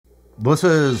This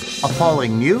is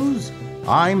Appalling News.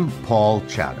 I'm Paul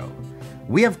Chatto.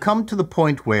 We have come to the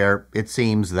point where it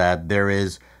seems that there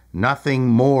is nothing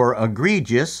more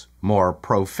egregious, more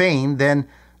profane than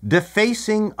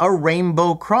defacing a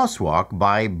rainbow crosswalk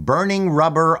by burning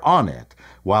rubber on it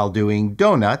while doing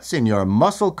donuts in your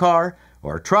muscle car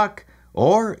or truck,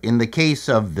 or, in the case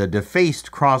of the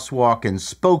defaced crosswalk in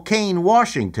Spokane,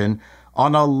 Washington,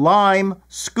 on a Lime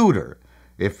scooter.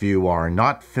 If you are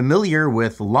not familiar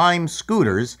with Lime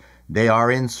scooters, they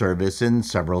are in service in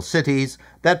several cities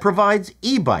that provides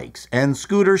e-bikes and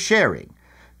scooter sharing.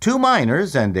 2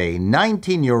 minors and a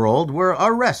 19-year-old were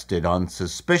arrested on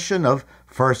suspicion of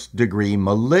first-degree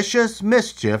malicious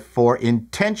mischief for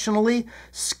intentionally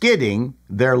skidding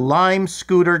their Lime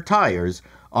scooter tires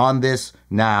on this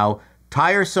now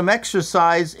tiresome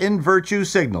exercise in virtue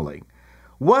signaling.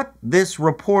 What this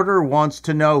reporter wants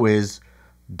to know is,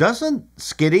 doesn't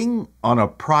skidding on a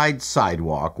Pride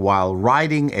sidewalk while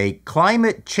riding a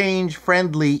climate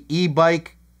change-friendly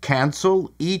e-bike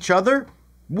cancel each other?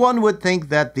 One would think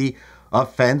that the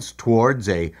offense towards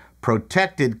a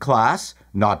protected class,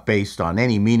 not based on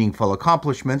any meaningful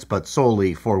accomplishments but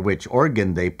solely for which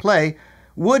organ they play,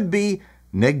 would be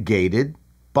negated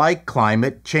by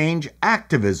climate change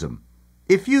activism.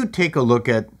 If you take a look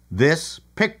at this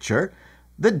picture,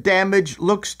 the damage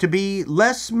looks to be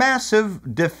less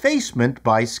massive defacement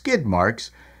by skid marks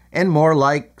and more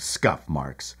like scuff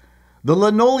marks. The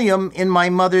linoleum in my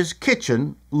mother's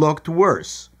kitchen looked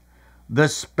worse. The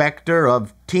specter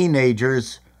of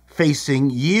teenagers facing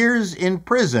years in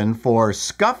prison for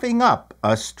scuffing up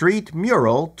a street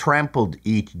mural trampled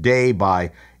each day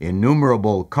by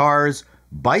innumerable cars,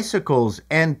 bicycles,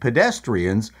 and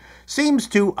pedestrians seems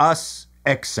to us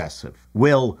excessive.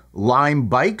 Will Lime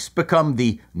bikes become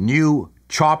the new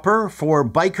chopper for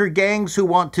biker gangs who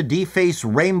want to deface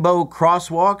rainbow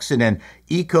crosswalks in an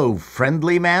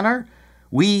eco-friendly manner?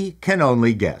 We can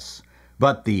only guess.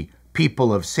 But the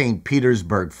people of St.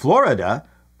 Petersburg, Florida,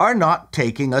 are not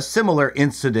taking a similar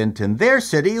incident in their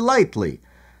city lightly.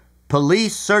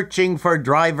 Police searching for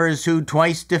drivers who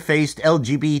twice defaced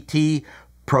LGBT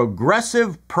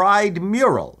progressive pride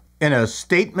mural. In a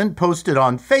statement posted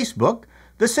on Facebook,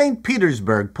 the St.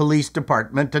 Petersburg Police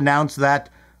Department announced that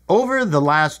over the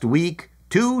last week,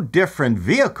 2 different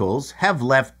vehicles have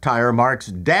left tire marks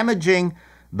damaging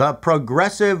the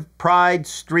Progressive Pride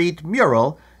Street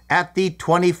mural at the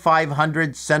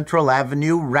 2500 Central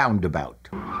Avenue roundabout.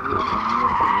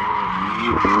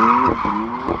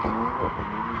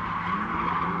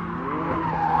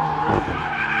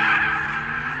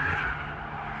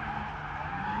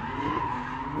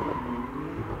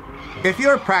 If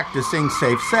you're practicing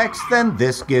safe sex, then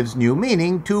this gives new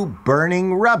meaning to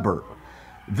burning rubber.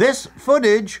 This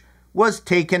footage was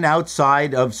taken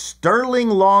outside of Sterling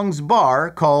Long's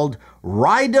bar called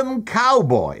Ride 'em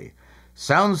Cowboy.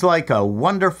 Sounds like a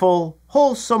wonderful,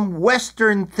 wholesome,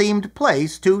 Western-themed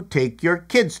place to take your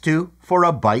kids to for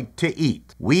a bite to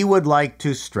eat. We would like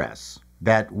to stress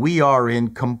that we are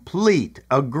in complete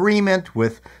agreement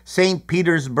with St.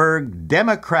 Petersburg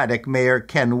Democratic Mayor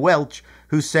Ken Welch,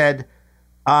 who said,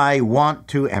 "I want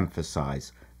to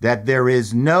emphasize that there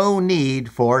is no need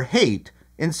for hate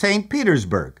in St.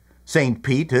 Petersburg. St.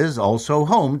 Pete is also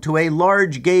home to a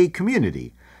large gay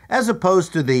community. As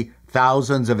opposed to the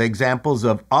thousands of examples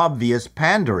of obvious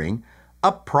pandering,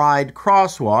 a pride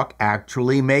crosswalk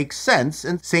actually makes sense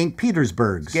in St.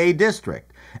 Petersburg's gay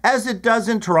district, as it does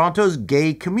in Toronto's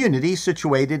gay community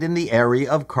situated in the area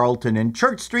of Carlton and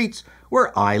Church Streets,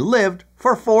 where I lived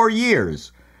for 4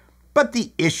 years. But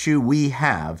the issue we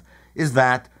have is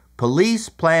that police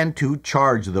plan to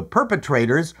charge the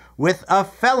perpetrators with a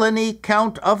felony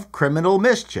count of criminal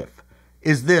mischief.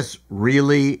 Is this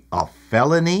really a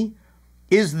felony?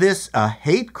 Is this a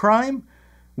hate crime?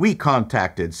 We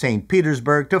contacted St.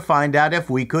 Petersburg to find out if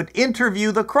we could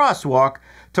interview the crosswalk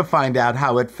to find out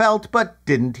how it felt, but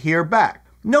didn't hear back.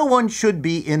 No one should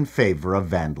be in favor of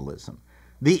vandalism.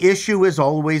 The issue is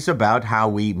always about how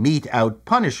we mete out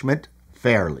punishment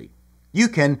fairly. You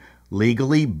can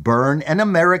legally burn an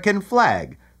American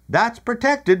flag. That's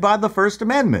protected by the First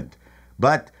Amendment.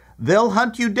 But they'll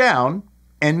hunt you down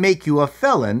and make you a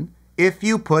felon if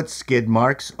you put skid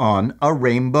marks on a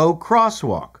rainbow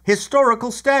crosswalk.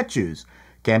 Historical statues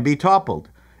can be toppled,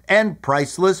 and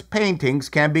priceless paintings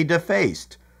can be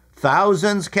defaced.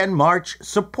 Thousands can march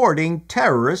supporting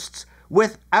terrorists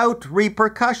without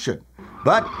repercussion.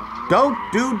 But don't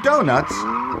do donuts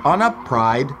on a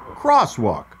pride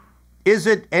crosswalk. Is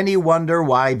it any wonder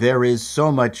why there is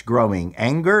so much growing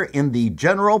anger in the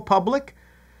general public?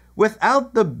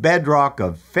 Without the bedrock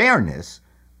of fairness,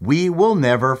 we will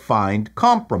never find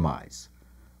compromise.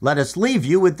 let us leave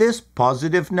you with this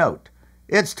positive note.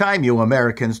 It's time you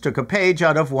Americans took a page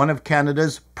out of one of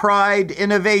Canada's pride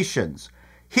innovations.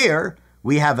 Here,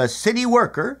 we have a city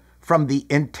worker from the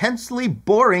intensely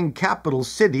boring capital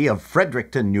city of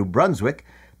Fredericton, New Brunswick,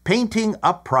 painting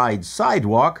a pride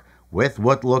sidewalk with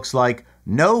what looks like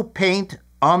no paint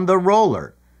on the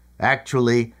roller.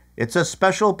 Actually, it's a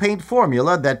special paint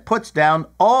formula that puts down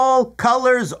all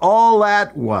colors all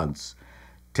at once.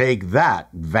 Take that,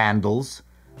 vandals.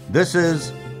 This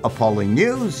is Appalling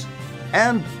News,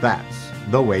 and that's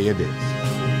the way it is.